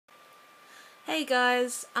Hey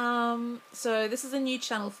guys, so this is a new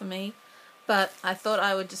channel for me, but I thought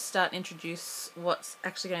I would just introduce what's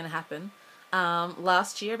actually going to happen.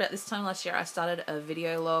 Last year, about this time last year, I started a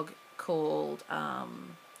video log called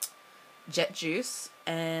JETjuice,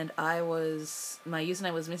 and my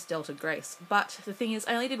username was missdeltagrace. But the thing is,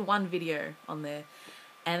 I only did one video on there,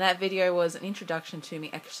 and that video was an introduction to me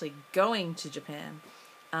actually going to Japan.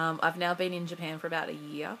 I've now been in Japan for about a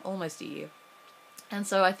year, almost a year. And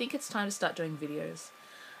so I think it's time to start doing videos.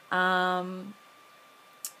 I'm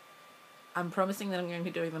promising that I'm going to be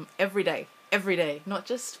doing them every day, not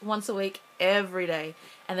just once a week, every day.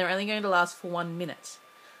 And they're only going to last for 1 minute.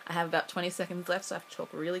 I have about 20 seconds left, so I have to talk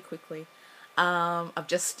really quickly. I've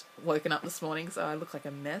just woken up this morning, so I look like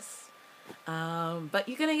a mess. But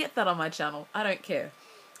you're going to get that on my channel. I don't care.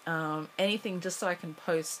 Anything just so I can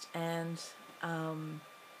post. And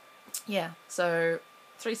yeah, so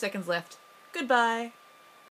 3 seconds left. Goodbye.